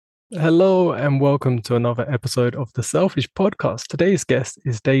Hello and welcome to another episode of the Selfish Podcast. Today's guest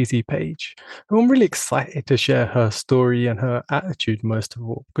is Daisy Paige, who I'm really excited to share her story and her attitude most of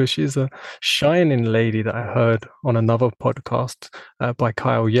all, because she's a shining lady that I heard on another podcast by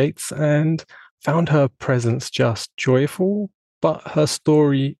Kyle Yates and found her presence just joyful, but her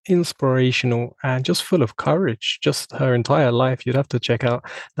story inspirational and just full of courage. Just her entire life. You'd have to check out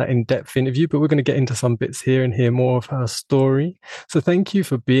that in-depth interview, but we're going to get into some bits here and hear more of her story. So thank you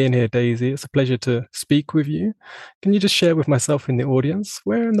for being here, Daisy. It's a pleasure to speak with you. Can you just share with myself in the audience,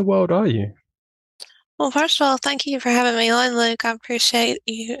 where in the world are you? Well, first of all, thank you for having me on, Luke. I appreciate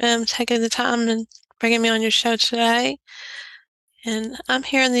you taking the time and bringing me on your show today. And I'm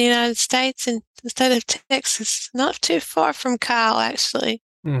here in the United States in the state of Texas, not too far from Kyle, actually.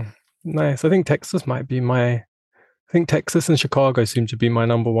 Mm, nice. I think Texas and Chicago seem to be my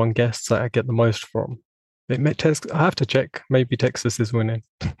number one guests that I get the most from. I have to check. Maybe Texas is winning.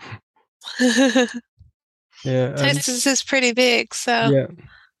 Yeah, Texas is pretty big, so yeah,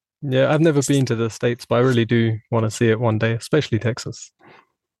 yeah. I've never been to the States, but I really do want to see it one day, especially Texas.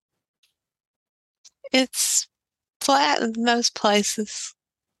 it's flat in most places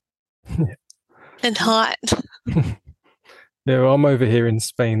and hot. Yeah, well, I'm over here in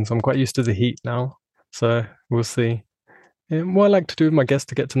Spain, so I'm quite used to the heat now. So we'll see. And what I like to do with my guests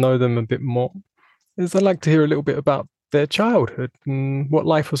to get to know them a bit more is I'd like to hear a little bit about their childhood and what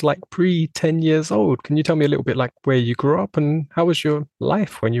life was like pre 10 years old. Can you tell me a little bit like where you grew up and how was your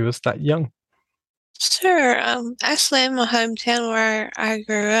life when you was that young? Sure. Actually, in my hometown where I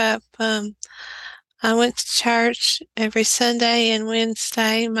grew up, I went to church every Sunday and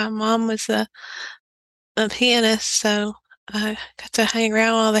Wednesday. My mom was a pianist, so I got to hang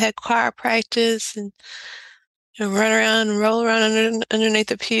around while they had choir practice and run around and roll around underneath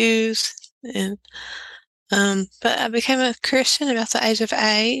the pews. And but I became a Christian about the age of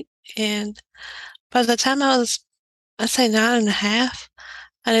 8, and by the time I was, I'd say 9 and a half,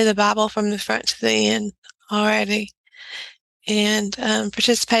 I knew the Bible from the front to the end already, and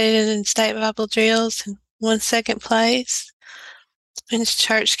participated in state Bible drills and won second place. Went to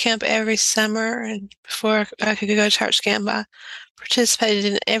church camp every summer, and before I could go to church camp, I participated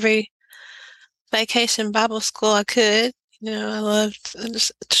in every vacation Bible school I could. I loved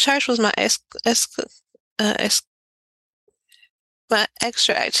church was uh, ex, my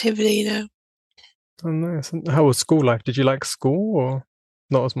extra activity. Oh, nice. And how was school life? Did you like school or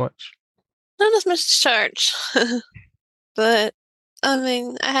not as much? Not as much church, but I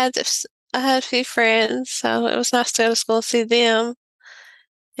mean, I had a few friends, so it was nice to go to school and see them.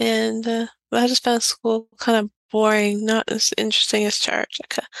 And but I just found school kind of boring, not as interesting as church.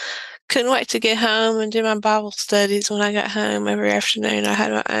 Couldn't wait to get home and do my Bible studies when I got home every afternoon. I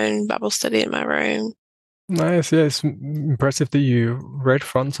had my own Bible study in my room. Nice. Yeah, it's impressive that you read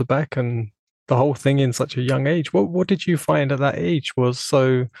front to back and the whole thing in such a young age. What did you find at that age was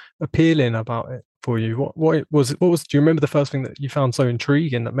so appealing about it for you? What was do you remember the first thing that you found so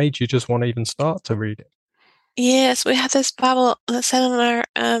intriguing that made you just want to even start to read it? Yes, we had this Bible that sat on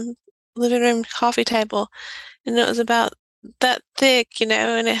our living room coffee table, and it was about that thick, and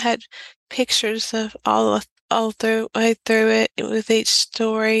it had pictures of all through way through it with each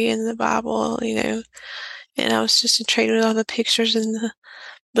story in the Bible. And I was just intrigued with all the pictures in the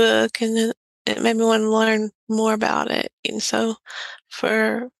book, and then it made me want to learn more about it. And so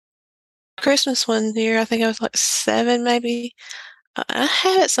for Christmas one year, I think I was like 7 maybe. I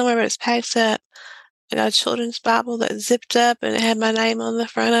have it somewhere, but it's packed up. I got a children's Bible that zipped up and it had my name on the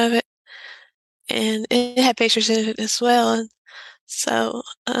front of it. And it had pictures in it as well. And so,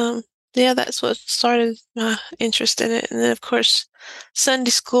 yeah, that's what started my interest in it. And then, of course,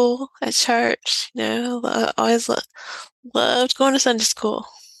 Sunday school at church. I always loved going to Sunday school.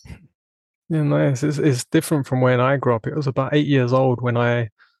 Yeah, nice. It's different from when I grew up. It was about 8 years old when I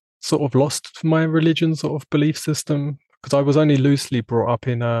sort of lost my religion sort of belief system because I was only loosely brought up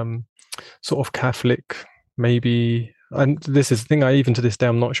in sort of Catholic, maybe. And this is the thing, I even to this day,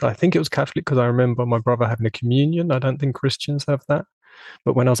 I'm not sure. I think it was Catholic because I remember my brother having a communion. I don't think Christians have that.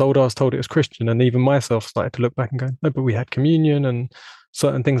 But when I was older, I was told it was Christian. And even myself started to look back and go, no, but we had communion and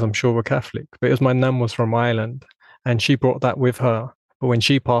certain things I'm sure were Catholic. But it was my nan was from Ireland and she brought that with her. But when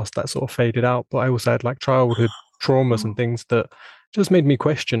she passed, that sort of faded out. But I also had like childhood traumas and things that just made me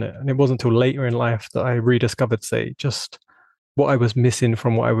question it. And it wasn't until later in life that I rediscovered, say, just what I was missing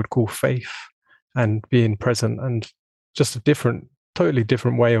from what I would call faith and being present and just a totally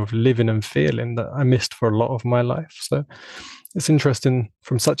different way of living and feeling that I missed for a lot of my life. So it's interesting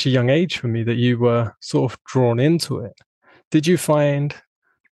from such a young age for me that you were sort of drawn into it. Did you find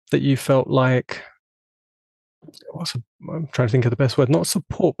that you felt like what's a, I'm trying to think of the best word, not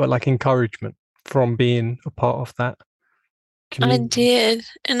support, but like encouragement from being a part of that I community. did,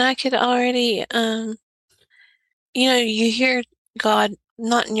 and I could already, you hear God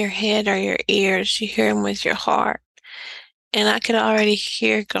not in your head or your ears, you hear him with your heart. And I could already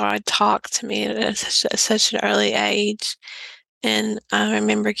hear God talk to me at such an early age. And I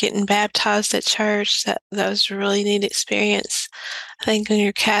remember getting baptized at church. That was a really neat experience. I think when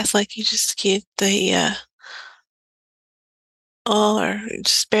you're Catholic, you just get the oil, or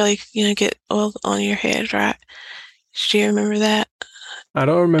just barely, get oil on your head, right? Do you remember that I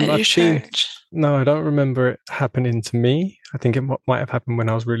don't remember. at I your think church? no, I don't remember it happening to me. I think it might have happened when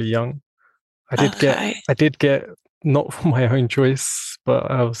I was really young. Okay. I did get not for my own choice,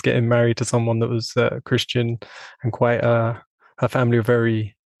 but I was getting married to someone that was Christian and quite her family were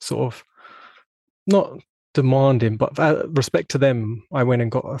very sort of not demanding, but respect to them, I went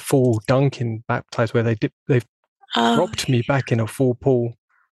and got a full dunking baptized where they Oh, dropped me back in a full pool.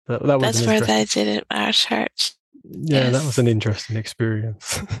 That was an that's where they interesting, did it at our church. yeah, that was an Yes. interesting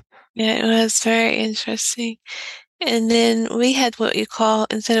experience. Yeah, it was very interesting. And then we had what you call,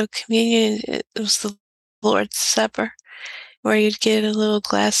 instead of communion, it was the Lord's Supper, where you'd get a little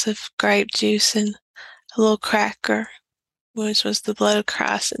glass of grape juice and a little cracker, which was the blood of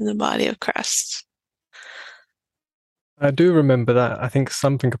Christ and the body of Christ. I do remember that. I think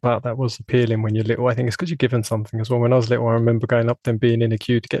something about that was appealing when you're little. I think it's because you're given something as well. When I was little, I remember going up there and being in a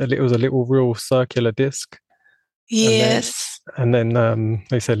queue to get a little, it was a little real circular disc, and then Yes,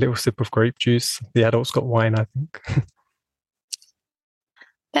 they said little sip of grape juice. The adults got wine, I think.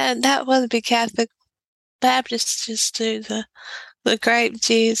 that would be Catholic. Baptists just do the grape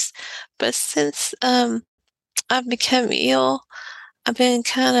juice. But since I've become ill, I've been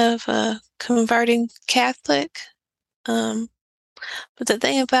kind of converting Catholic. Um, But the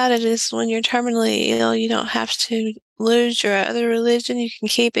thing about it is, when you're terminally ill, you don't have to lose your other religion. You can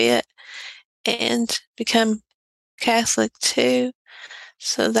keep it and become Catholic too.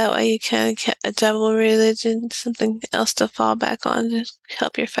 So that way you kind of get a double religion, something else to fall back on to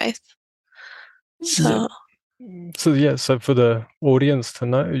help your faith. Yeah. So, So yeah, so for the audience to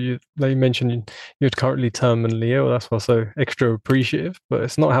know, they mentioned you're currently terminally ill. That's also extra appreciative, but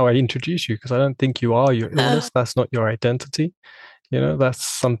it's not how I introduce you because I don't think you are your uh, illness. That's not your identity. That's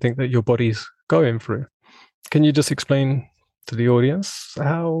something that your body's going through. Can you just explain to the audience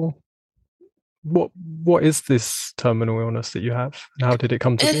what is this terminal illness that you have and how did it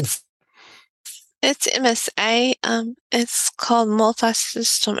come to be? it's it's MSA. It's called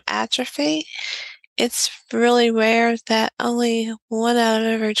multi-system atrophy. It's really rare that only one out of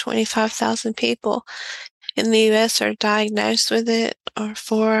every 25,000 people in the US are diagnosed with it, or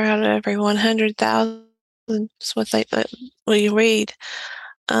four out of every 100,000 is what we read.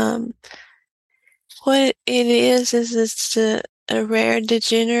 Um, what it is it's a rare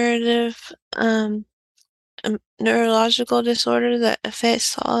degenerative neurological disorder that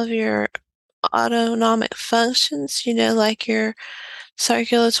affects all of your autonomic functions, like your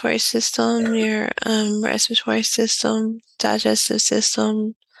circulatory system, your respiratory system, digestive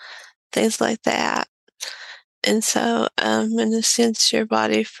system, things like that. And so, in a sense, your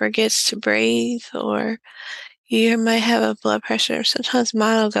body forgets to breathe, or you may have a blood pressure. Sometimes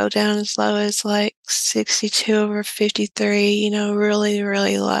mine will go down as low as like 62 over 53, really,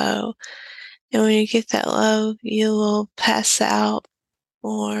 really low. And when you get that low, you will pass out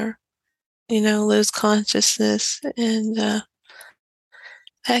or, lose consciousness. And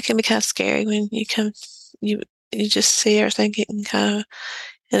that can be kind of scary when you, you just see everything getting kind of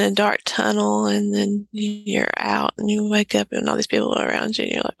in a dark tunnel, and then you're out and you wake up and all these people are around you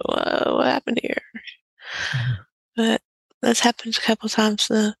and you're like, whoa, what happened here? But that's happened a couple of times.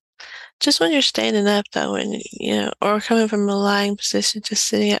 Just when you're standing up though, and or coming from a lying position to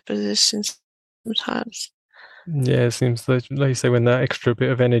sitting up positions sometimes. Yeah, it seems like you say, when that extra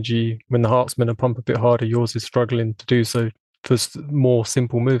bit of energy, when the heart's meant to pump a bit harder, yours is struggling to do so for more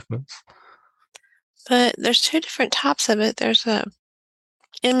simple movements. But there's two different types of it. There's a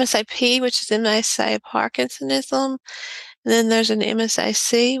MSAP, which is MSA Parkinsonism, and then there's an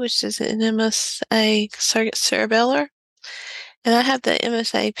MSAC, which is an MSA cerebellar. And I have the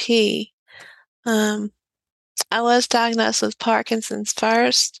MSAP. Um, I was diagnosed with Parkinson's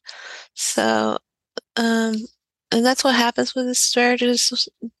first, so um, and that's what happens with this rare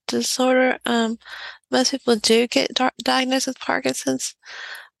disorder. Most people do get diagnosed with Parkinson's,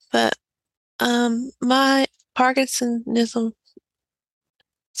 but my Parkinsonism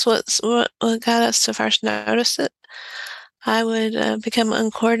is what got us to first notice it. I would become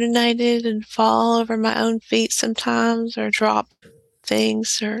uncoordinated and fall over my own feet sometimes, or drop.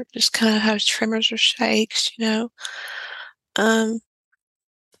 things or just kind of have tremors or shakes. Um,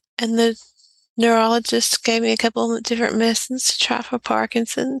 and the neurologist gave me a couple of different medicines to try for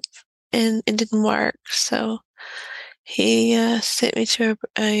Parkinson's, and it didn't work. So he sent me to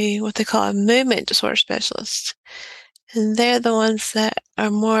a what they call a movement disorder specialist, and they're the ones that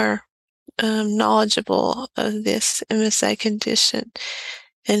are more knowledgeable of this MSA condition.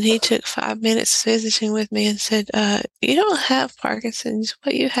 And he took 5 minutes visiting with me and said, "You don't have Parkinson's.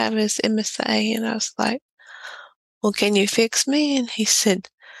 What you have is MSA." And I was like, "Well, can you fix me?" And he said,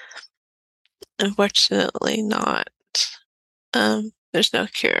 "Unfortunately, not. There's no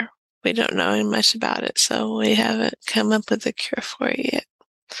cure. We don't know much about it, so we haven't come up with a cure for it yet."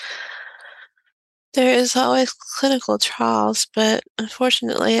 There is always clinical trials, but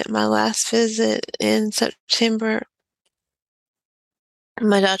unfortunately, at my last visit in September,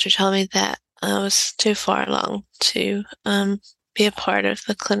 my doctor told me that I was too far along to be a part of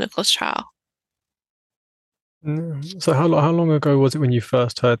the clinical trial. So how long ago was it when you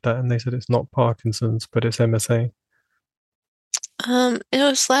first heard that and they said it's not Parkinson's, but it's MSA? It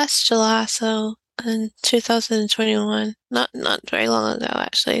was last July, so in 2021, not very long ago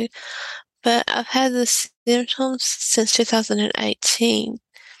actually, but I've had the symptoms since 2018,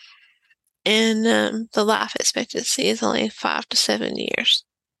 and the life expectancy is only 5 to 7 years.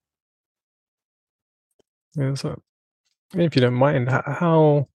 Yeah, so if you don't mind,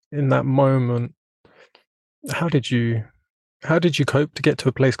 how in that moment, how did you how did you cope to get to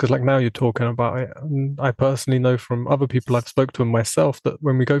a place? Because like now you're talking about it, and I personally know from other people I've spoke to and myself that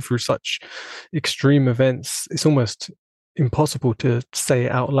when we go through such extreme events, it's almost impossible to say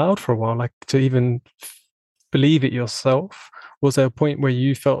it out loud for a while, like to even believe it yourself. Was there a point where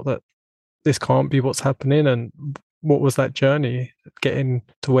you felt that this can't be what's happening, and what was that journey getting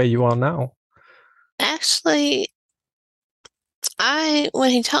to where you are now? Actually, when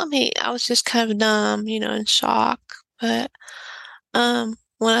he told me, I was just kind of numb, in shock. But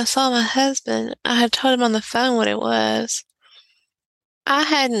when I saw my husband, I had told him on the phone what it was. I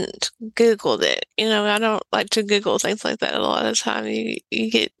hadn't Googled it. I don't like to Google things like that a lot of the time. You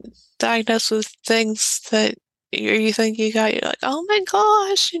get diagnosed with things that you think you got, you're like, oh my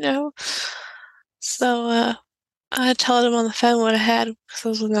gosh. So I told him on the phone what I had because I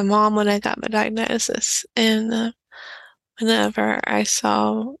was with my mom when I got my diagnosis. And whenever I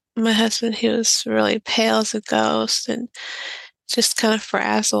saw my husband, he was really pale as a ghost and just kind of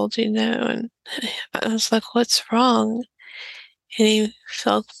frazzled. And I was like, what's wrong? And he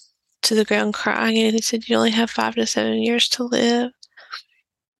fell to the ground crying, and he said, "You only have 5 to 7 years to live."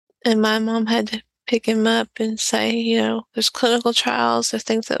 And my mom had to pick him up and say, there's clinical trials, there's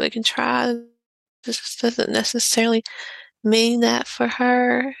things that we can try. This doesn't necessarily mean that for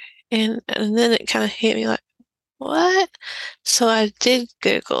her. And then it kind of hit me like, what? So I did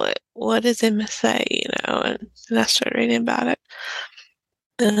Google it. What is MSA, and I started reading about it.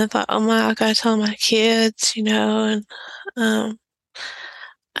 And I thought, oh my, I gotta tell my kids. And um,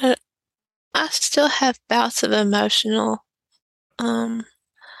 I, I still have bouts of emotional, um,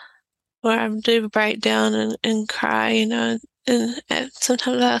 where I do break down and cry. And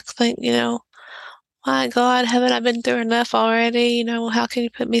sometimes I think, my God, haven't I been through enough already? How can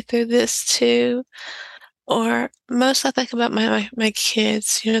you put me through this too? Or most I think about my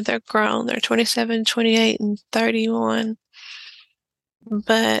kids, they're grown, they're 27, 28, and 31.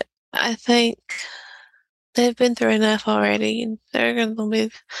 But I think they've been through enough already, and they're going to be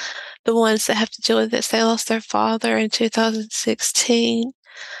the ones that have to deal with this. They lost their father in 2016.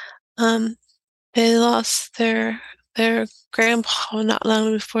 Um, they lost their grandpa not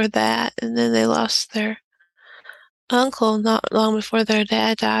long before that, and then they lost their uncle not long before their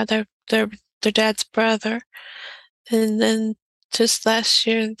dad died. Their dad's brother, and then just last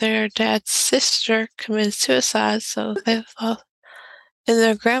year, their dad's sister committed suicide. So they lost, and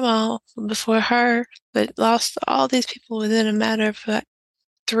their grandma before her, they lost all these people within a matter of like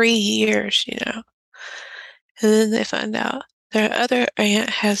 3 years. And then they find out their other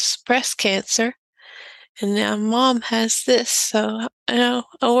aunt has breast cancer, and now mom has this. So I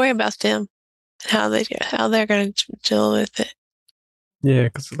worry about them, how they're going to deal with it. Yeah,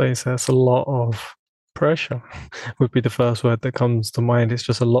 because like you say, it's a lot of pressure would be the first word that comes to mind. It's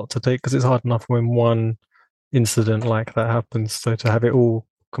just a lot to take because it's hard enough when one incident like that happens. So to have it all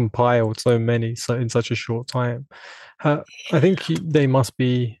compiled, so many, so in such a short time, I think they must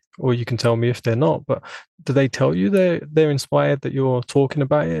be, or you can tell me if they're not. But do they tell you they're inspired that you're talking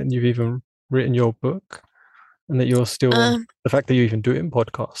about it and you've even written your book and that you're still Um, the fact that you even do it in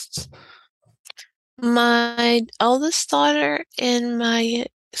podcasts? my oldest daughter and my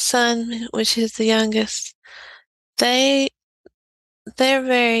son, which is the youngest, they they're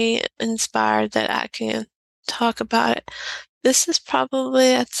very inspired that I can talk about it. This is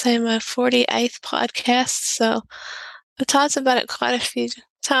probably, I'd say, my 48th podcast, so I've talked about it quite a few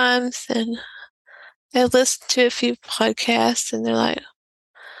times, and they've listened to a few podcasts, and they're like,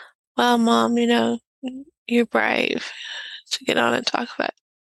 "Wow, Mom, you're brave to get on and talk about.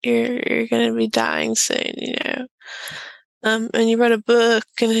 You're going to be dying soon, you know. And you wrote a book,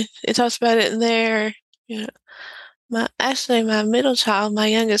 and it talks about it in there, you know." My middle child, my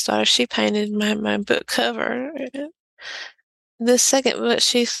youngest daughter, she painted my book cover. The second book,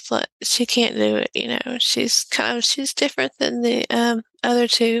 she can't do it, you know. She's different than the other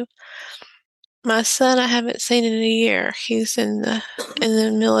two. My son, I haven't seen in a year. He's in the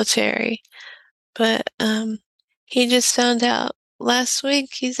military, but he just found out last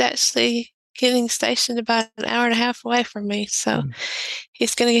week he's actually getting stationed about an hour and a half away from me. So Mm.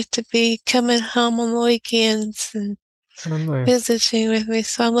 he's going to get to be coming home on the weekends and Oh, nice. visiting with me.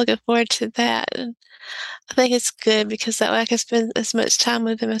 So I'm looking forward to that. And I think it's good because that way I can spend as much time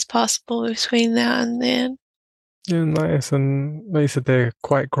with him as possible between now and then. Yeah, nice. And like you said, they're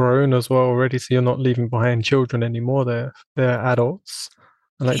quite grown as well already, so you're not leaving behind children anymore. They're adults.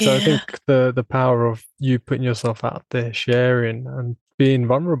 And like so I Yeah. think the power of you putting yourself out there, sharing and being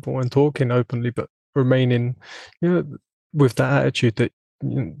vulnerable and talking openly, but remaining, you know, with that attitude that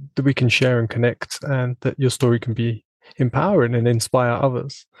that we can share and connect and that your story can be empowering and inspire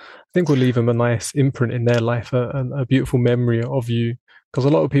others. I think will leave them a nice imprint in their life, a beautiful memory of you. Because a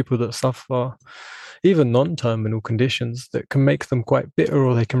lot of people that suffer even non-terminal conditions that can make them quite bitter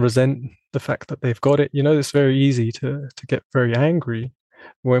or they can resent the fact that they've got it. You know, it's very easy to get very angry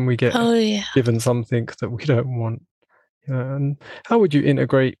when we get Oh, yeah. given something that we don't want. And how would you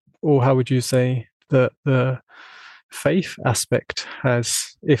integrate, or how would you say that the faith aspect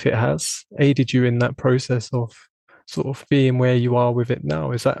has, if it has, aided you in that process of sort of being where you are with it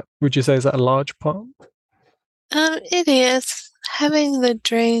now? Is that, would you say, is that a large part? It is having the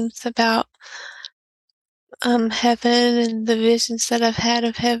dreams about heaven and the visions that I've had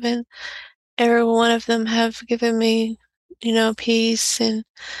of heaven. Every one of them have given me, peace and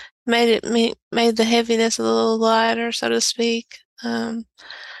made the heaviness a little lighter, so to speak. Being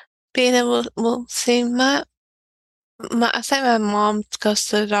able to well, see I say my mom goes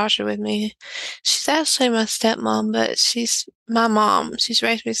to the doctor with me. She's actually my stepmom, but she's my mom. She's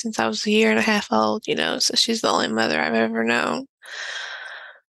raised me since I was a year and a half old, so she's the only mother I've ever known.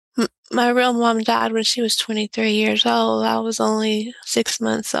 My real mom died when she was 23 years old. I was only 6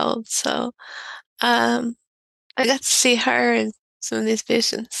 months old, so um, I got to see her in some of these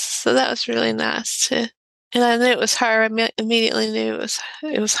visions. So that was really nice too. And I knew it was her. Immediately knew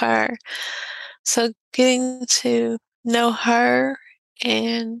it was her. So getting to know her,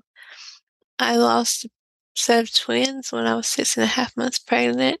 and I lost a set of twins when I was 6.5 months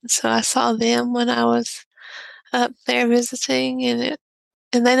pregnant. So I saw them when I was up there visiting, and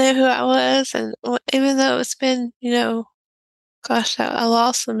they knew who I was. And even though it's been, gosh, I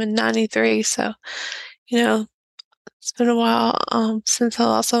lost them in '93, so it's been a while since I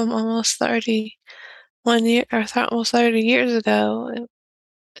lost them, almost 31 year or almost 30 years ago,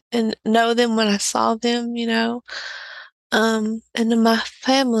 and know them when I saw them, and then my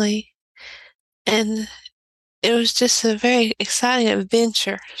family. And it was just a very exciting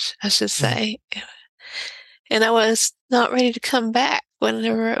adventure, I should Mm. say. And I was not ready to come back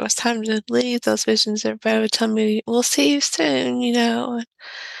whenever it was time to leave those visions. Everybody would tell me, "We'll see you soon,"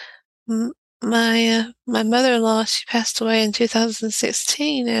 M- my mother-in-law, she passed away in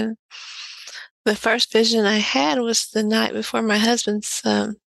 2016, and the first vision I had was the night before my husband's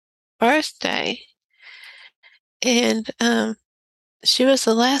birthday, and she was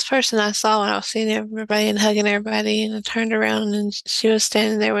the last person I saw when I was seeing everybody and hugging everybody. And I turned around and she was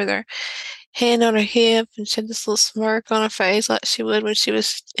standing there with her hand on her hip, and she had this little smirk on her face like she would when she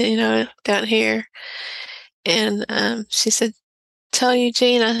was, down here. And she said, "Tell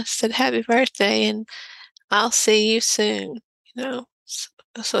Eugene," said, "Happy birthday, and I'll see you soon." So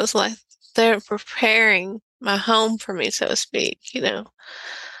it's like they're preparing my home for me, so to speak.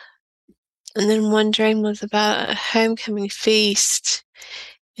 And then one dream was about a homecoming feast,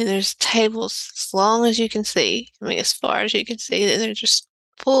 and there's tables as long as you can see. I mean, as far as you can see, and they're just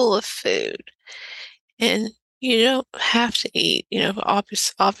full of food. And you don't have to eat,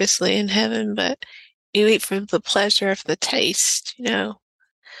 obviously in heaven, but you eat for the pleasure of the taste.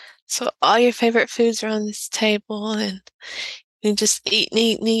 So all your favorite foods are on this table, and you just eat and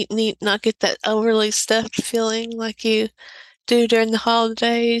eat and eat and eat, not get that overly stuffed feeling like you do during the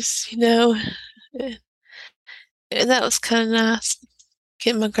holidays. And that was kind of nice.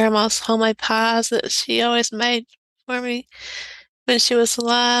 Getting my grandma's homemade pies that she always made for me. when she was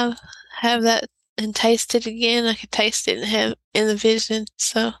alive, have that and taste it again. I could taste it and have in the vision.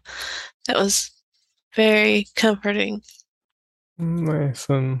 So that was very comforting. Nice.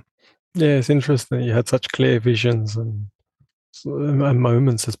 And yeah, it's interesting you had such clear visions and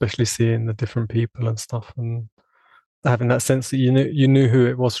moments, especially seeing the different people and stuff, and having that sense that you knew who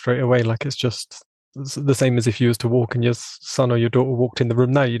it was straight away. Like it's the same as if you was to walk and your son or your daughter walked in the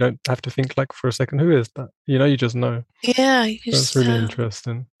room now. You don't have to think like for a second, who is that? You just know. Yeah, you That's just really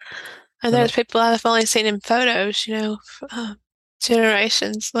interesting. and And there's people I've only seen in photos,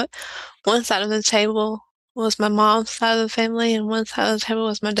 generations. But one side of the table was my mom's side of the family, and one side of the table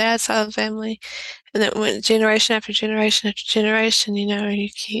was my dad's side of the family. And it went generation after generation after generation.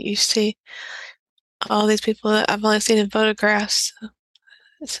 You see all these people that I've only seen in photographs. So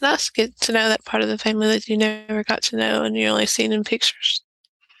it's nice to get to know that part of the family that you never got to know and you only seen in pictures.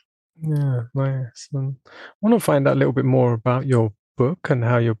 yeah, nice. And I want to find out a little bit more about your book and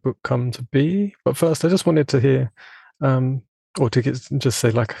how your book come to be. But first, I just wanted to hear, um, or to just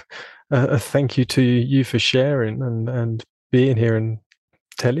say like a thank you to you for sharing and being here and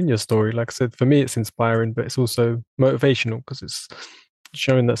telling your story. Like I said, for me, it's inspiring, but it's also motivational because it's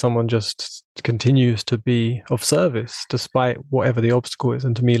showing that someone just continues to be of service despite whatever the obstacle is.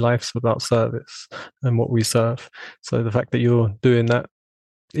 And to me, life's about service and what we serve. So the fact that you're doing that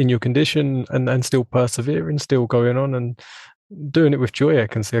in your condition and still persevering, still going on and doing it with joy, I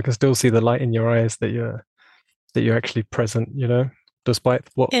can still see the light in your eyes that you're actually present, despite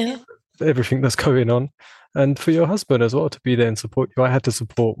what Yeah. everything that's going on. And for your husband as well to be there and support you. I had to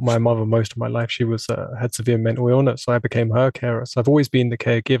support my mother most of my life. She was had severe mental illness, so I became her carer. So I've always been the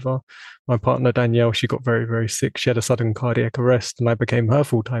caregiver. My partner Danielle, she got very, very sick. She had a sudden cardiac arrest, and I became her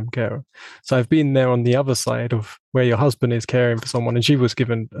full-time carer. So I've been there on the other side of where your husband is caring for someone, and she was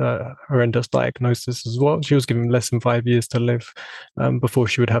given a horrendous diagnosis as well. She was given less than 5 years to live before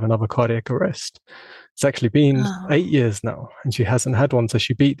she would have another cardiac arrest. It's actually been Oh, 8 years now, and she hasn't had one. So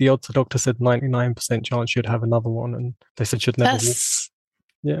she beat the odds. The doctor said 99% chance she'd have another one, and they said she'd never walk. that's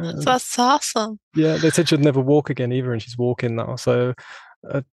Yeah, that's awesome. yeah. They said she'd never walk again either, and she's walking now. So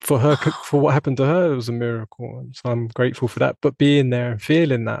for her, Oh, for what happened to her, it was a miracle, and so I'm grateful for that. But being there and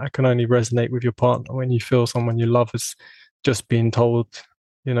feeling that, I can only resonate with your partner when you feel someone you love is just being told,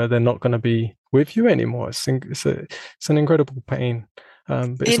 they're not going to be with you anymore. It's an incredible pain,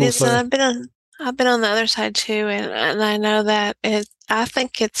 but it's it is, and also I've been on the other side too, and I know that I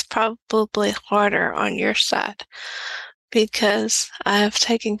think it's probably harder on your side because I've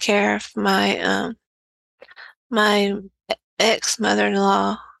taken care of my ex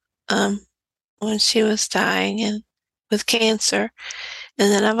mother-in-law um when she was dying and with cancer,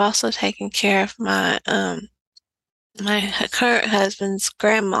 and then I've also taken care of my current husband's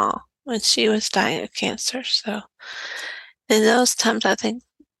grandma when she was dying of cancer. So in those times, I think,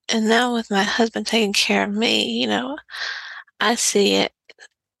 and now with my husband taking care of me, I see it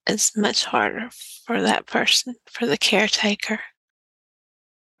as much harder for that person, for the caretaker.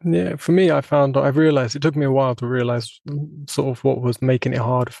 Yeah, for me, I realized it took me a while to realize sort of what was making it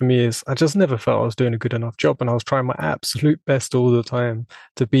hard for me is I just never felt I was doing a good enough job, and I was trying my absolute best all the time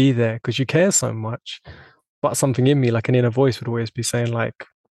to be there because you care so much. But something in me, like an inner voice, would always be saying like,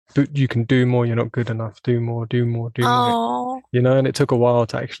 "But you can do more. You're not good enough. Do more. Do more. Do more." Oh, And it took a while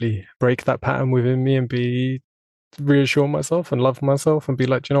to actually break that pattern within me and be reassure myself and love myself and be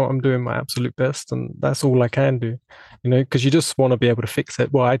like, you know what, I'm doing my absolute best and that's all I can do, because you just want to be able to fix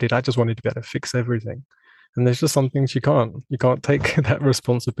it. Well, I did. I just wanted to be able to fix everything. And there's just some things you can't. You can't take that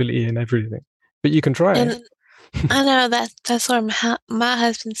responsibility in everything, but you can try. and I know that's where my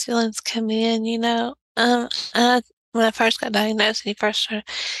husband's feelings come in, when I first got diagnosed and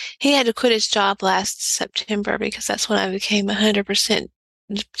he had to quit his job last September because that's when I became 100%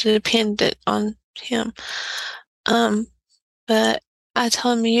 dependent on him. Um, but I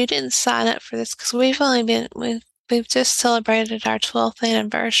told him you didn't sign up for this because we've just celebrated our 12th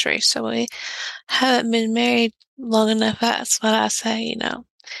anniversary, so we haven't been married long enough. That's what I say.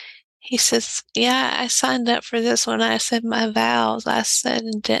 He says, "Yeah, I signed up for this when I said my vows. I said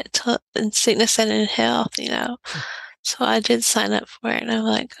in sickness and in health. So I did sign up for it." And I'm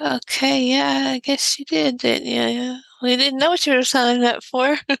like, "Okay, yeah, I guess you did, didn't you? Yeah. We didn't know what you were signing up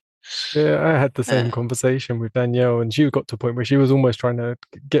for." Yeah, I had the Uh, same conversation with Danielle, and she got to a point where she was almost trying to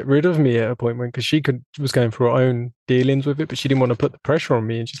get rid of me at a point when because was going through her own dealings with it, but she didn't want to put the pressure on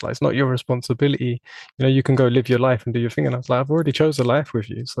me. And she's like, "It's not your responsibility. You can go live your life and do your thing." And I was like, "I've already chose a life with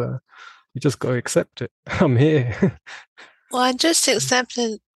you, so you just got to accept it. I'm here." well, I just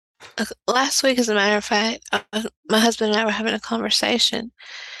accepted last week, as a matter of fact, my husband and I were having a conversation,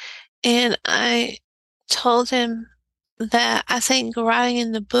 and I told him that I think writing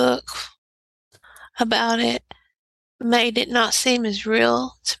in the book about it made it not seem as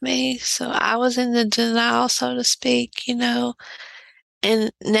real to me. So I was in the denial, so to speak, and now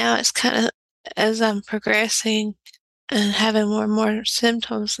it's kind of as I'm progressing and having more and more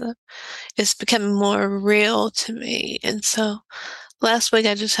symptoms, it's becoming more real to me. And so last week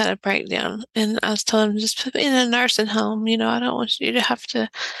I just had a breakdown and I was telling him, just put me in a nursing home. I don't want you to have to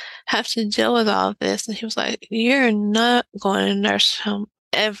deal with all of this. And he was like, you're not going to a nursing home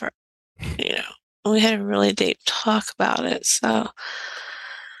ever, you know. We had a really deep talk about it. So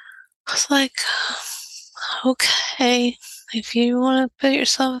I was like, okay, if you want to put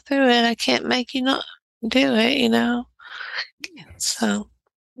yourself through it, I can't make you not do it. So,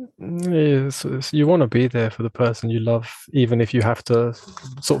 You want to be there for the person you love, even if you have to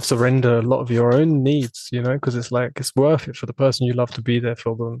sort of surrender a lot of your own needs, because it's like it's worth it for the person you love to be there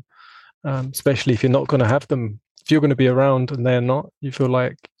for them, especially if you're not going to have them. If you're going to be around and they're not, you feel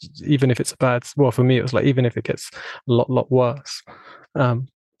like even if it's a bad, well, for me, it was like even if it gets a lot worse, um,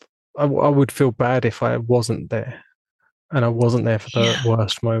 I would feel bad if I wasn't there and I wasn't there for the yeah,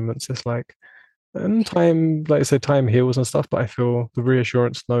 worst moments. It's like, and time, like I said, time heals and stuff, but I feel the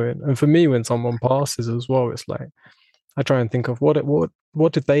reassurance knowing. And for me, when someone passes as well, it's like I try and think of what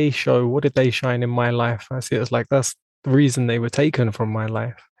did they show? What did they shine in my life? I see it as like that's the reason they were taken from my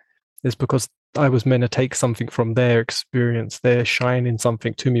life is because I was meant to take something from their experience, their shining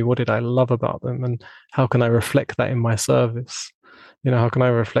something to me. What did I love about them? And how can I reflect that in my service? How can I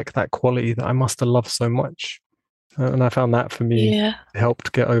reflect that quality that I must have loved so much? And I found that for me yeah.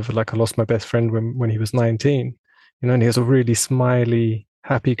 helped get over like I lost my best friend when he was 19, and he was a really smiley,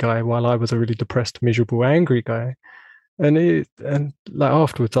 happy guy while I was a really depressed, miserable, angry guy. And like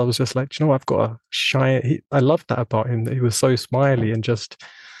afterwards, I was just like, I've got a shy. I loved that about him that he was so smiley and just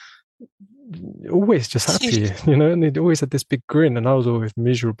always just happy, and he always had this big grin, and I was always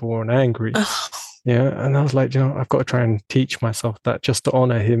miserable and angry. Oh, Yeah, and I was like, I've got to try and teach myself that just to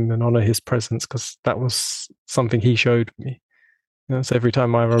honor him and honor his presence because that was something he showed me. So every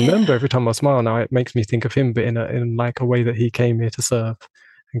time I remember, yeah, every time I smile now, it makes me think of him, but in like a way that he came here to serve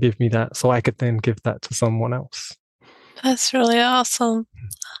and give me that, so I could then give that to someone else. that's really awesome.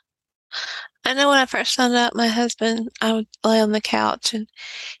 I know when I first found out my husband, I would lay on the couch and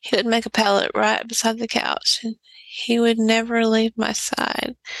he would make a pallet right beside the couch and he would never leave my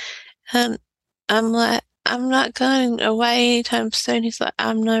side. And I'm like, I'm not going away anytime soon. He's like,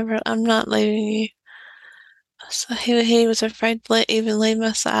 I'm not leaving you. So he was afraid to even leave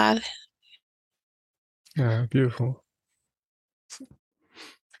my side. Yeah, beautiful.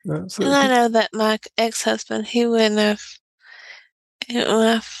 And I know that my ex-husband, he wouldn't have,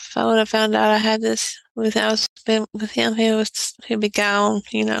 if I would have found out I had this with I was been with him, he'd be gone.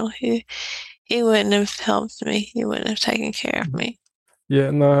 He wouldn't have helped me. He wouldn't have taken care of me. Yeah,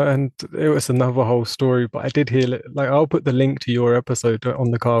 no, and it was another whole story, but I did hear it. Like, I'll put the link to your episode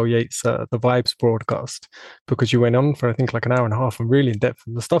on the Carl Yates, the Vibes broadcast, because you went on for, I think, like an hour and a half and really in depth.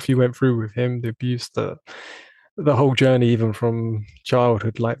 And the stuff you went through with him, the abuse, the whole journey, even from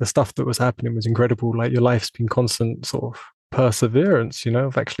childhood, like the stuff that was happening was incredible. Like, your life's been constant sort of perseverance,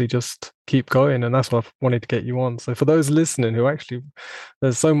 of actually just keep going. And that's what I wanted to get you on. So, for those listening who actually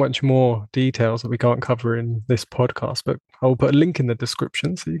there's so much more details that we can't cover in this podcast, but I'll put a link in the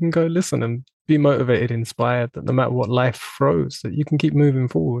description so you can go listen and be motivated, inspired that no matter what life throws, that you can keep moving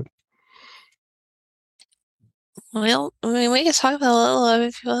forward. Well, I mean, we can talk about a little of it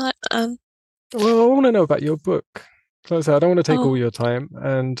if you want. Well, I want to know about your book. So I say I don't want to take all Oh, your time,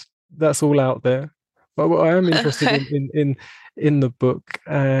 and that's all out there. But what I am interested okay. in the book,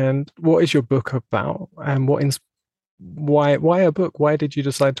 and what is your book about, and why a book? Why did you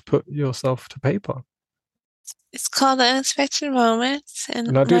decide to put yourself to paper? It's called The Unexpected Moments, and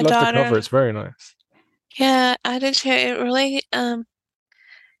And I do my love the cover; daughter, it's very nice. yeah, I did share it. Really,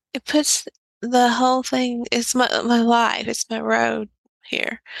 it puts the whole thing. It's my life. It's my road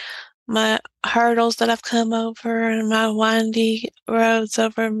here. My hurdles that I've come over, and my windy roads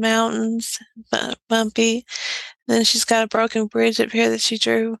over mountains, bumpy. Then she's got a broken bridge up here that she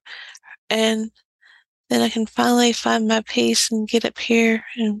drew, and then I can finally find my peace and get up here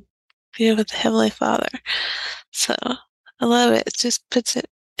and be with the Heavenly Father. So I love it. It just puts it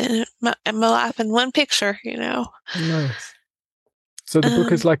in my life in one picture. Nice. So the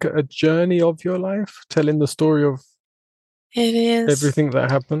book is Um, like a journey of your life, telling the story of it is everything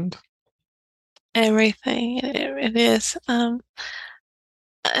that happened. everything. It is. And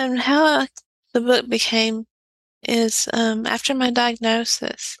how the book became is after my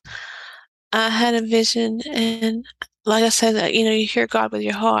diagnosis, I had a vision, and like I said, that you hear God with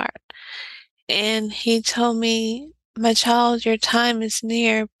your heart, and He told me. my child, your time is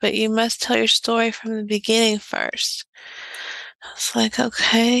near, but you must tell your story from the beginning first. I was like,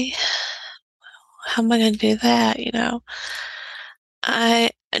 okay, how am I going to do that?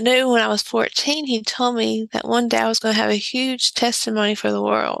 I knew when I was 14, he told me that one day I was going to have a huge testimony for the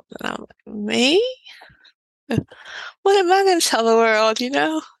world. And I'm like, me? What am I going to tell the world?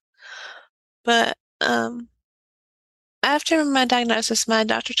 But after my diagnosis, my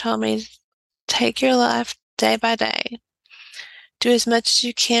doctor told me, take your life day by day. Do as much as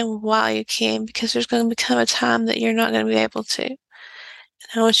you can while you can, because there's going to become a time that you're not going to be able to. And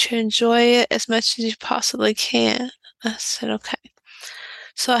I want you to enjoy it as much as you possibly can. I said, okay.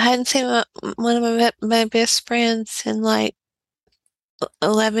 So I hadn't seen one of my best friends in like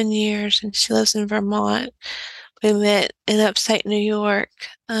 11 years, and she lives in Vermont. We met in upstate New York.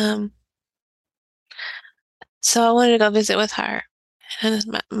 Um, so I wanted to go visit with her.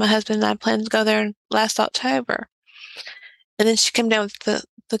 And my husband and I planned to go there last October. And then she came down with the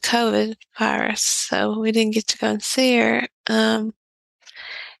COVID virus, so we didn't get to go and see her. And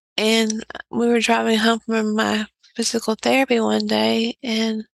we were driving home from my physical therapy one day,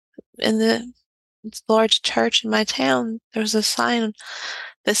 and in the large church in my town, there was a sign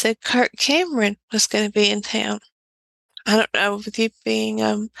that said Kirk Cameron was going to be in town. I don't know, with you being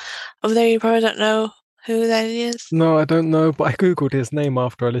over there, you probably don't know who that is. No, I don't know, but I Googled his name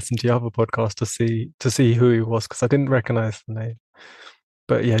after I listened to your other podcast to see who he was because I didn't recognize the name.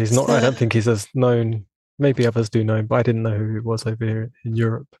 But yeah, he's not. I So don't think he's as known. Maybe others do know, but I didn't know who he was over here in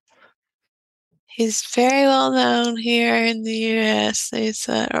Europe. he's very well known here in the U.S.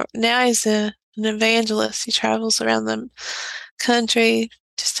 Now he's an evangelist. He travels around the country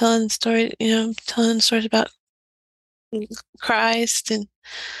just telling stories about Christ and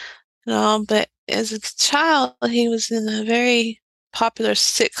all. But as a child, he was in a very popular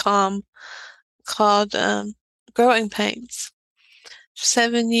sitcom called Growing Pains for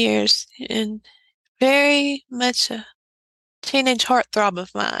 7 years, and very much a teenage heartthrob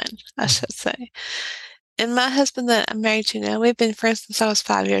of mine, I Mhm. should say. And my husband that I'm married to now, we've been friends since I was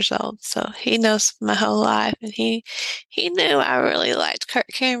 5 years old, so he knows my whole life, and he knew I really liked Kirk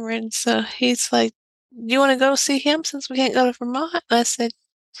Cameron, so he's like, "You want to go see him since we can't go to Vermont?" And I said,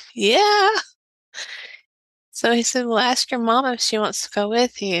 "Yeah." So he said, "Well, ask your mom if she wants to go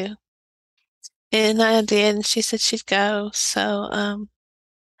with you." And I did, and she said she'd go. So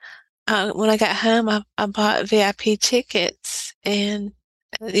when I got home, I bought VIP tickets, and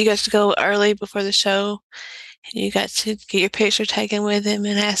you got to go early before the show, and you got to get your picture taken with him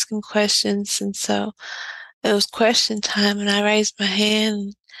and ask him questions. And so it was question time, and I raised my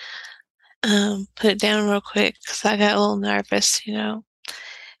hand, put it down real quick because I got a little nervous. And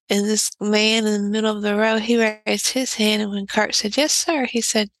this man in the middle of the row, he raised his hand, and when Kurt said, "Yes, sir," he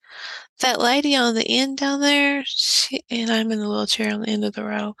said, "That lady on the end down there, and I'm in the wheelchair on the end of the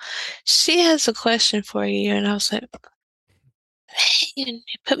row, she has a question for you." And I was like, "Man,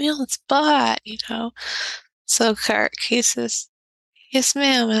 you put me on the spot. So Kirk, he says, "Yes,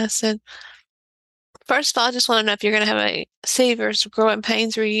 ma'am." And I said, "First of all, I just want to know if you're going to have a Savers Growing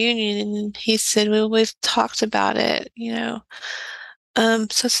Pains reunion." And he said, "Well, we've talked about it.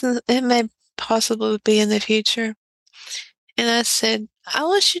 So it may possibly be in the future." And I said, "I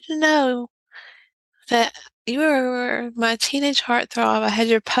want you to know that you were my teenage heartthrob. I had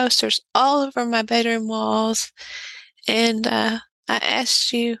your posters all over my bedroom walls, and I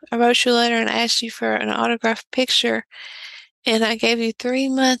wrote you a letter and asked you for an autographed picture, and I gave you 3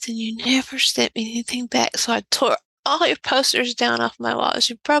 months, and you never sent me anything back. So I tore all your posters down off my walls.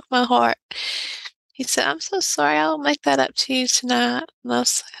 You broke my heart." He said, "I'm so sorry. I'll make that up to you tonight." And I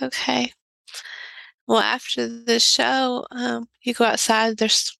was like, okay. Well, after the show, you go outside,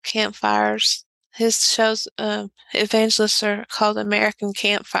 there's campfires. His shows, evangelists are called American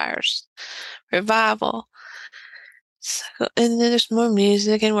Campfires Revival. So, and then there's more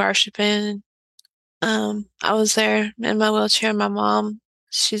music and worshiping. I was there in my wheelchair. My mom,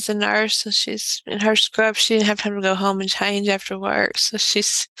 she's a nurse, so she's in her scrub. She didn't have time to go home and change after work, so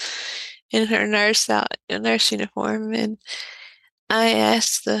she's in her nurse uniform. And I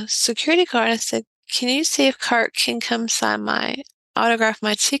asked the security guard, I said, "Can you see if Kirk can come autograph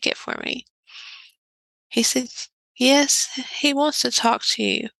my ticket for me?" He said, "Yes, he wants to talk to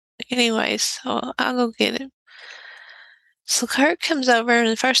you anyway, so I'll go get him." So Kirk comes over, and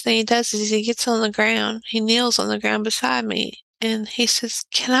the first thing he does is he gets on the ground. He kneels on the ground beside me, and he says,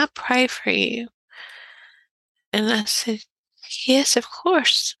 "Can I pray for you?" And I said, "Yes, of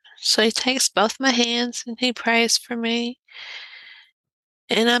course." So he takes both my hands and he prays for me.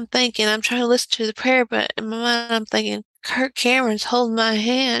 And I'm trying to listen to the prayer, but in my mind, I'm thinking, Kirk Cameron's holding my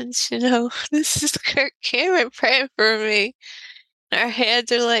hands, you know. This is Kirk Cameron praying for me. Our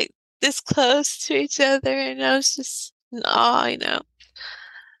heads are like this close to each other, and I was just in awe, you know.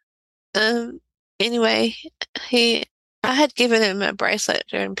 Um, anyway, he, I had given him a bracelet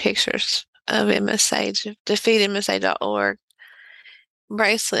during pictures of MSA, defeatmsa.org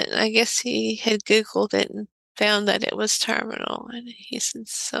bracelet. And I guess he had Googled it and found that it was terminal. And he said,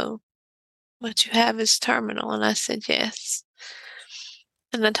 "So what you have is terminal." And I said, "Yes."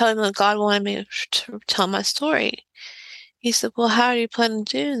 And I told him that God wanted me to tell my story. He said, "Well, how are you planning on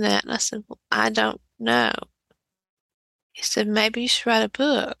doing that?" And I said, "Well, I don't know." He said, "Maybe you should write a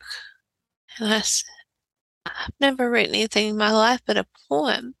book." And I said, "I've never written anything in my life but a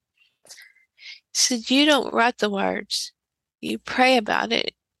poem." He said, "You don't write the words. You pray about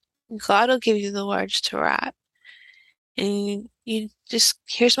it. God will give you the words to write. And you just,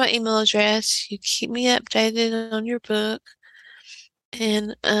 here's my email address. You keep me updated on your book."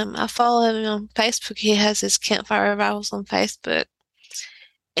 And I follow him on Facebook. He has his Campfire Revivals on Facebook.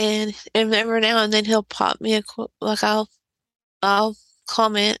 And every now and then he'll pop me like I'll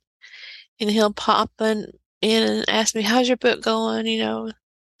comment and he'll pop in and ask me, "How's your book going?" You know,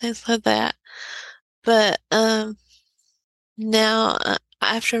 things like that. But now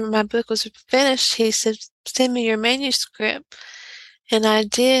after my book was finished, he said, "Send me your manuscript." And I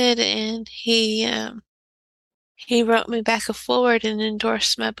did, and he wrote me back a forward and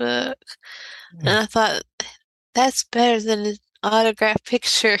endorsed my book. And I thought, that's better than an autograph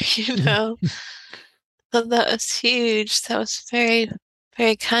picture, you know. So that was huge. That was very,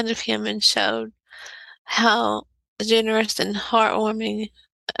 very kind of him and showed how generous and heartwarming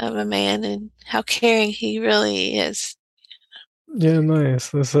of a man and how caring he really is. Yeah, nice.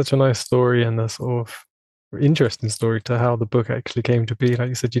 That's such a nice story and a sort of interesting story to how the book actually came to be. Like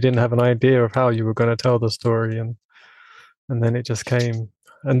you said, you didn't have an idea of how you were going to tell the story, and then it just came.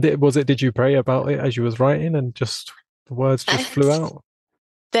 And was it? Did you pray about it as you was writing, and just the words just I, flew out?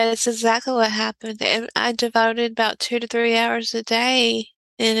 that is exactly what happened. And I devoted about 2 to 3 hours a day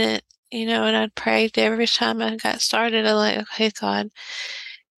in it, you know, and I'd prayed every time I got started. I'm like, "Okay, God,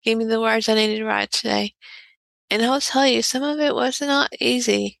 give me the words I need to write today." And I'll tell you, some of it was not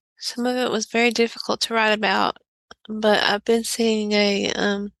easy. Some of it was very difficult to write about. But I've been seeing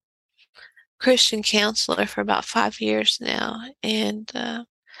a Christian counselor for about 5 years now, and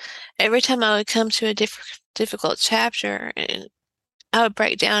every time I would come to a difficult chapter, and I would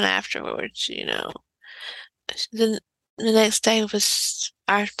break down afterwards. You know, the the next day was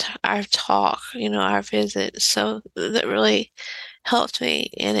our talk. You know, our visit. So that really helped me,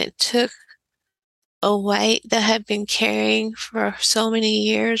 and it took a weight that I had been carrying for so many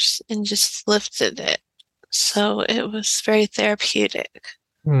years and just lifted it. So it was very therapeutic.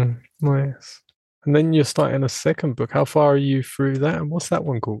 Hmm, nice. And then you're starting a second book. How far are you through that? And what's that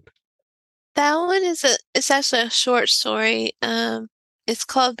one called? That one is it's actually a short story. It's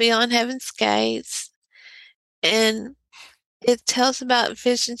called Beyond Heaven's Gates, and it tells about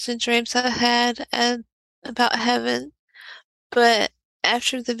visions and dreams I had and about heaven. But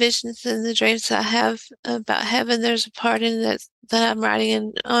after the visions and the dreams I have about heaven, there's a part in that I'm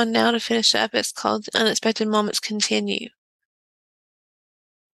writing on now to finish up. It's called Unexpected Moments Continue.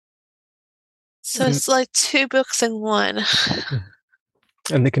 So And it's like two books in one.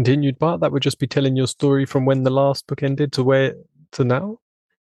 and the continued part, that would just be telling your story from when the last book ended to where to now?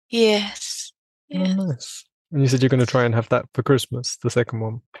 Yes. Oh, Yes. nice. And you said you're going to try and have that for Christmas, the second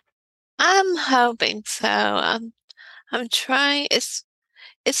one. I'm hoping so. I'm trying. It's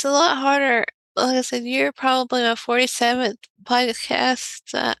a lot harder. Like I said, you're probably my 47th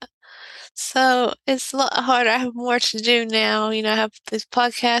podcast. So it's a lot harder. I have more to do now. You know, I have this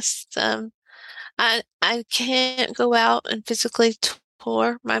podcast. I can't go out and physically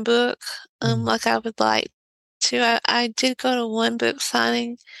tour my book Mm. like I would like to. I did go to one book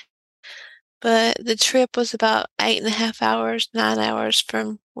signing, but the trip was about 8.5 hours, 9 hours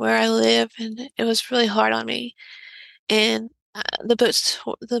from where I live, and it was really hard on me. And the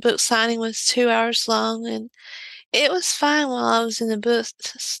book signing was 2 hours long, and it was fine while I was in the book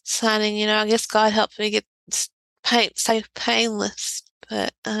signing. You know, I guess God helped me get stay painless,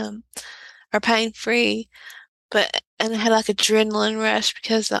 but or pain free. But and I had like adrenaline rush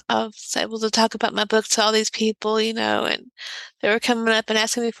because I was able to talk about my book to all these people, you know, and they were coming up and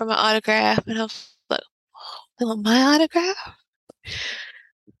asking me for my autograph, and I was like, "They want my autograph?"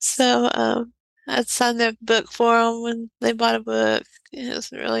 So I signed their book for them when they bought a book. It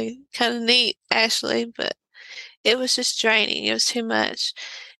was really kind of neat, actually, but it was just draining. It was too much.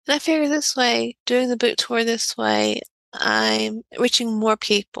 And I figured this way, doing the book tour this way, I'm reaching more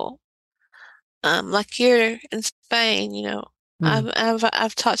people. like you're in Spain, Mm.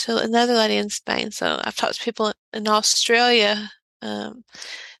 I've talked to another lady in Spain, so I've talked to people in Australia, um,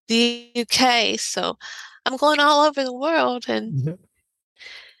 the UK, so I'm going all over the world, Yeah.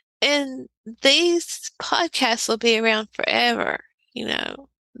 and these podcasts will be around forever, you know.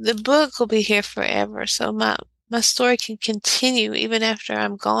 The book will be here forever, so my story can continue even after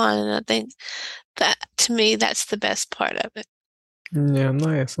I'm gone, and I think that to me that's the best part of it. Yeah,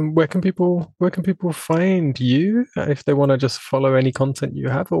 nice. And where can people find you if they want to just follow any content you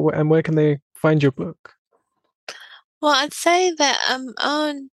have, and where can they find your book? Well, I'd say that I'm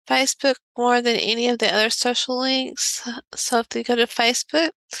on Facebook more than any of the other social links. So if you go to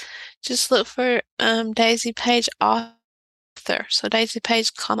Facebook, just look for Daisy Paige author. So Daisy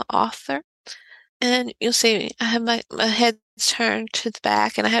Paige, comma author, and you'll see I have my head turned to the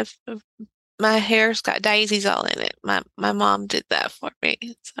back, and I have my hair's got daisies all in it. My mom did that for me,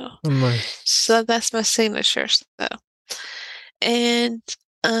 so Oh, nice. so that's my signature. So and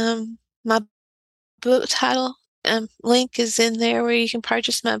my book title link is in there where you can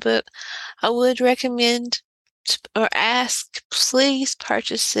purchase my book. I would recommend or ask, please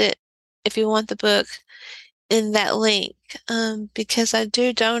purchase it if you want the book in that link, because I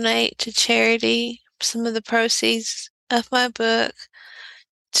do donate to charity some of the proceeds of my book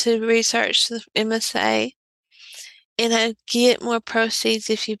to research the MSA, and I get more proceeds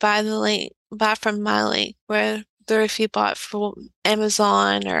if you buy from my link, whether if you bought from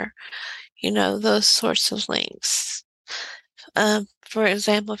Amazon or those sorts of links. For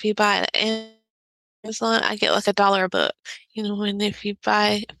example, if you buy it Amazon, I get like $1 a book. And if you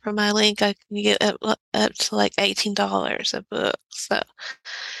buy from my link, I can get up to like $18 a book. So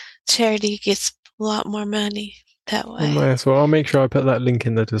charity gets a lot more money that Oh, way. nice. Well, I'll make sure I put that link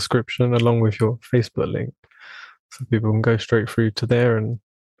in the description along with your Facebook link, so people can go straight through to there and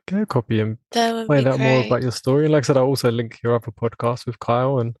get a copy and That would be find out more great. about your story. And like I said, I'll also link your other podcast with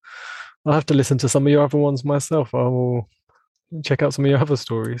Kyle, and I'll have to listen to some of your other ones myself. I will check out some of your other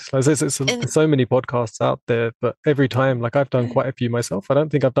stories. Like I said, And there's so many podcasts out there, but every time, like I've done quite a few myself. I don't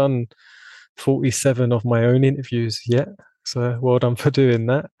think I've done 47 of my own interviews yet. So well done for doing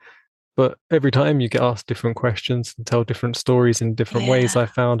that. But every time you get asked different questions and tell different stories in different ways, yeah, I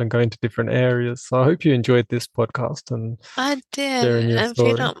found, and go into different areas. So I hope you enjoyed this podcast and I did. sharing your And if you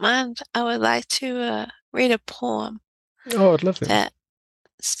story. don't mind, I would like to read a poem Oh, I'd love it. that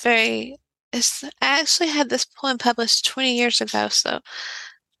is very. I actually had this poem published 20 years ago, so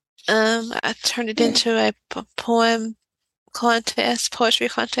I turned it into a poem contest, poetry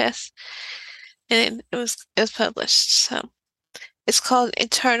contest, and it was published. So it's called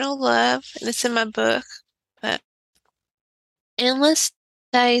Eternal Love, and it's in my book. But endless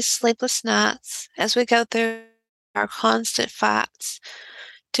days, sleepless nights, as we go through our constant fights.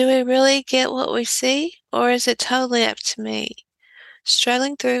 Do we really get what we see, or is it totally up to me?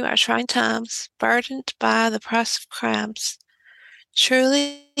 Struggling through our trying times, burdened by the price of crimes.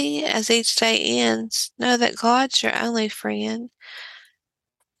 Truly, as each day ends, know that God's your only friend.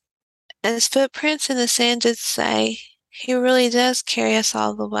 As footprints in the sand did say, He really does carry us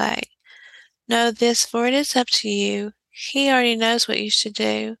all the way. Know this, for it is up to you. He already knows what you should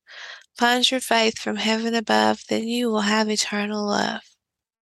do. Find your faith from heaven above, then you will have eternal love.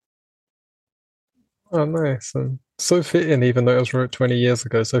 Oh, nice. And so fitting, even though it was wrote 20 years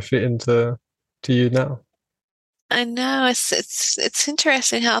ago, so fitting to you now. I know it's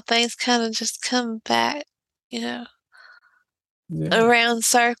interesting how things kind of just come back, you know, Yeah. around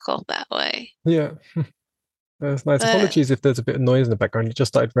circle that way. Yeah. That's nice. But Apologies if there's a bit of noise in the background. It just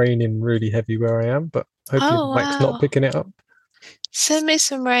started raining really heavy where I am, but hopefully the oh mic's not wow, picking it up. send me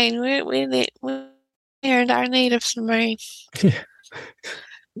some rain. We earned our need of some rain. Yeah.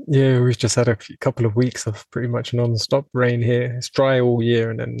 Yeah, we've just had couple of weeks of pretty much non-stop rain here. It's dry all year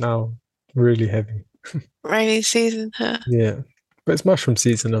and then now really heavy. Rainy season, huh? Yeah. But it's mushroom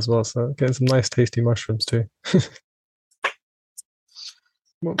season as well, so getting some nice tasty mushrooms too.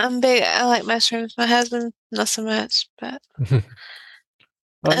 Well, I'm big. I like mushrooms. My husband, not so much, but I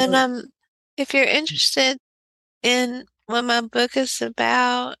and know. if you're interested in what my book is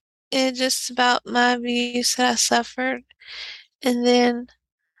about, it's just about my abuse that I suffered, and then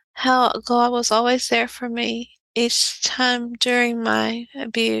how God was always there for me each time during my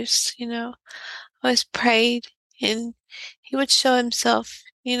abuse. Always prayed, and He would show Himself.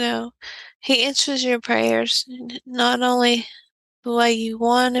 He answers your prayers, not only the way you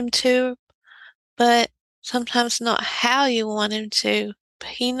want Him to, but sometimes not how you want Him to. But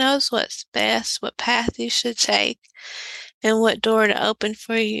He knows what's best, what path you should take, and what door to open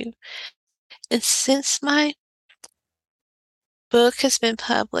for you. And since my book has been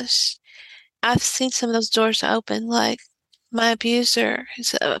published, I've seen some of those doors open. Like my abuser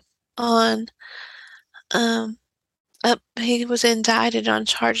is on um he was indicted on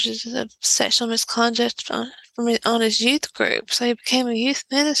charges of sexual misconduct on his youth group. So he became a youth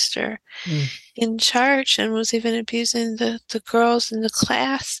minister Mm. in church and was even abusing the girls in the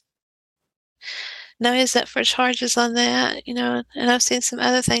class. Now he's up for charges on that, and I've seen some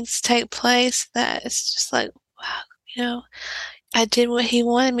other things take place that it's just like, wow, you know, I did what he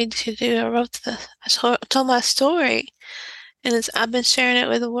wanted me to do. I told my story, and I've been sharing it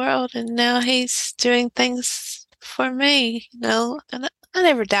with the world, and now he's doing things for me, and I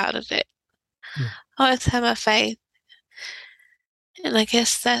never doubted it. Mm. I always had my faith, and I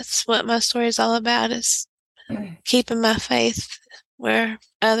guess that's what my story is all about, is keeping my faith where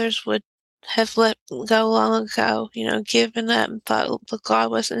others would have let go long ago, given up and thought the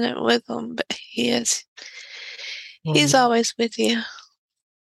God wasn't with them, but He is. He's Um, always with you.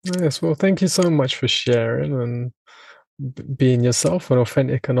 yes, well, thank you so much for sharing and being yourself and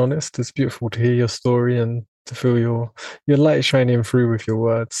authentic and honest. It's beautiful to hear your story and to feel your light shining through with your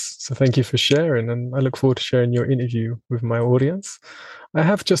words. So thank you for sharing, and I look forward to sharing your interview with my audience. I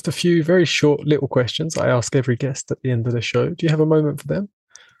have just a few very short little questions I ask every guest at the end of the show. Do you have a moment for them?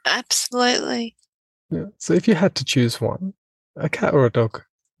 Absolutely. Yeah. So if you had to choose one, a cat or a dog?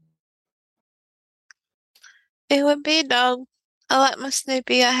 It would be a dog. I like my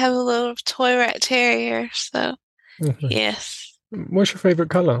Snoopy. I have a little toy rat terrier, so Mhm. yes. What's your favorite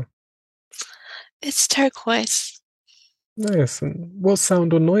color? It's turquoise. Nice. And what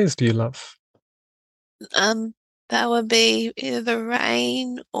sound or noise do you love? Um, that would be either the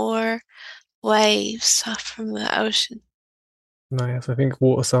rain or waves from the ocean. Nice. I think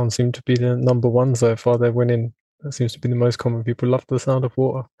water sounds seem to be the number one so far. They're winning. That seems to be the most common. People love the sound of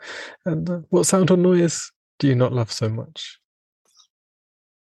water. And what sound or noise do you not love so much?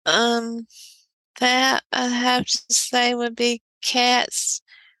 Um, that I have to say would be cats.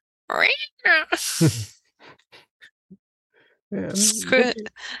 Yeah, Screw what it. do you,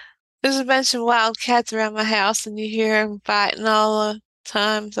 There's a bunch of wild cats around my house, and you hear them fighting all the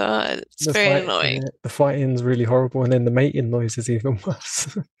time, so it's the very fight, annoying. yeah, the fighting's really horrible, and then the mating noise is even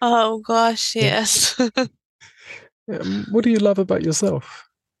worse. Oh gosh, Yeah. yes. What do you love about yourself?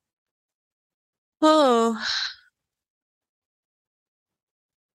 Oh,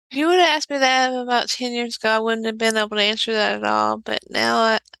 if you would have asked me that about 10 years ago, I wouldn't have been able to answer that at all. But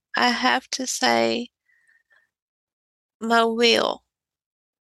now I have to say my will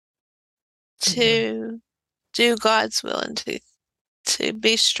to do God's will and to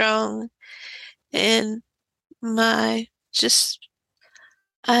be strong and my just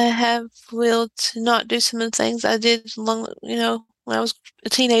I have will to not do some of the things I did when I was a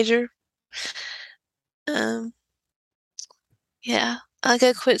teenager. Um, yeah, I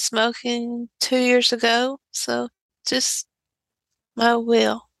got quit smoking 2 years ago, so just my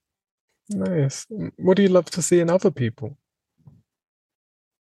will. Nice. What do you love to see in other people?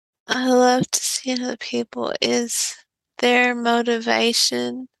 I love to see in other people is their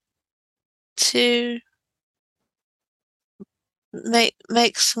motivation to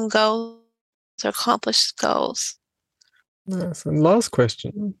make some goals or accomplish goals. Nice. And last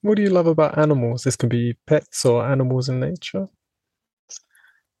question, what do you love about animals? This can be pets or animals in nature.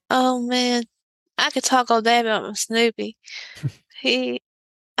 Oh man, I could talk all day about my Snoopy. He,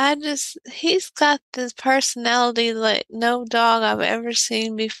 he's got this personality like no dog I've ever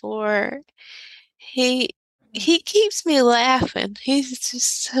seen before. He, he keeps me laughing. He's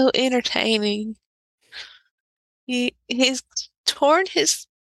just so entertaining. He's torn his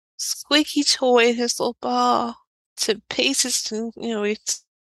squeaky toy, his little ball, to pieces, and he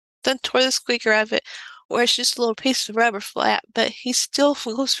done tore the squeaker out of it, where it's just a little piece of rubber flap, but he still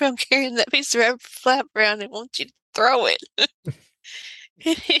goes around carrying that piece of rubber flap around and wants you to throw it.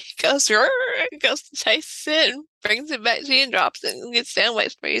 He goes, "Rrr," goes to chase it and brings it back to you and drops it and gets down,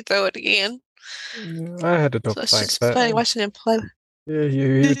 waits for you to throw it again. Yeah, I had a So dog it's like just that. funny watching him play. Yeah,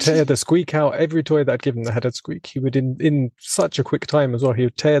 he would tear the squeak out. Every toy that I'd given that had a squeak, he would in such a quick time as well. He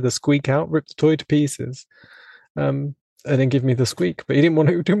would tear the squeak out, rip the toy to pieces, um, and then give me the squeak. But he didn't want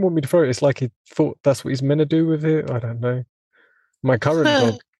me to throw it. It's like he thought that's what he's meant to do with it. I don't know. My current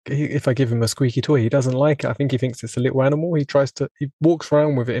dog, if I give him a squeaky toy, he doesn't like it. I think he thinks it's a little animal. He walks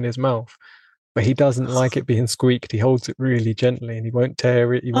around with it in his mouth, but he doesn't like it being squeaked. He holds it really gently and he won't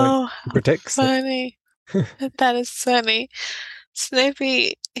tear it. Oh, He how protects it. funny. That is funny.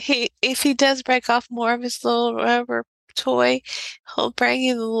 Snoopy, if he does break off more of his little rubber toy, he'll bring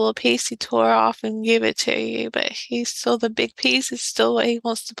you the little piece he tore off and give it to you. But he's still the big piece is still what he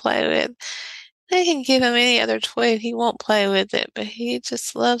wants to play with. They can give him any other toy and he won't play with it, but he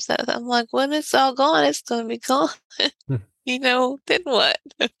just loves that. I'm like, when it's all gone, it's going to be gone. Then what?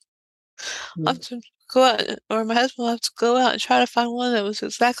 I have to go out, or my husband will have to go out and try to find one that was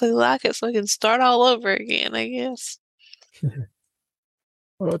exactly like it so we can start all over again, I guess.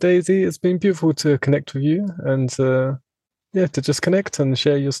 Well, Daisy, it's been beautiful to connect with you and yeah, to just connect and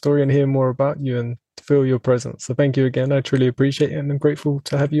share your story and hear more about you and to feel your presence. So thank you again. I truly appreciate it and I'm grateful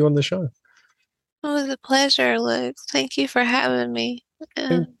to have you on the show. It was a pleasure, Luke. Thank you for having me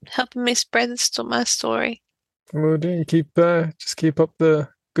Thank and helping me spread my story. Will do. Just keep up the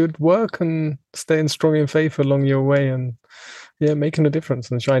good work and staying strong in faith along your way and yeah, making a difference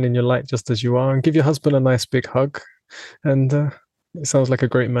and shining your light just as you are. And give your husband a nice big hug. And it sounds like a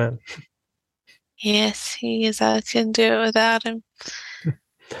great man. Yes, he is. I couldn't do it without him.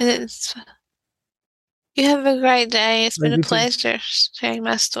 It's, you have a great day. It's been a You too. pleasure sharing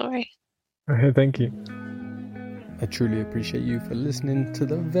my story. Thank you. I truly appreciate you for listening to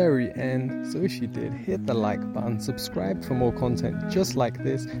the very end. So if you did, hit the like button, subscribe for more content just like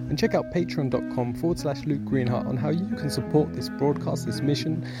this, and check out patreon.com/Luke Greenheart on how you can support this broadcast, this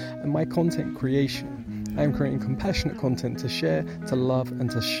mission, and my content creation. I am creating compassionate content to share, to love, and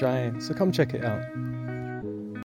to shine. So come check it out.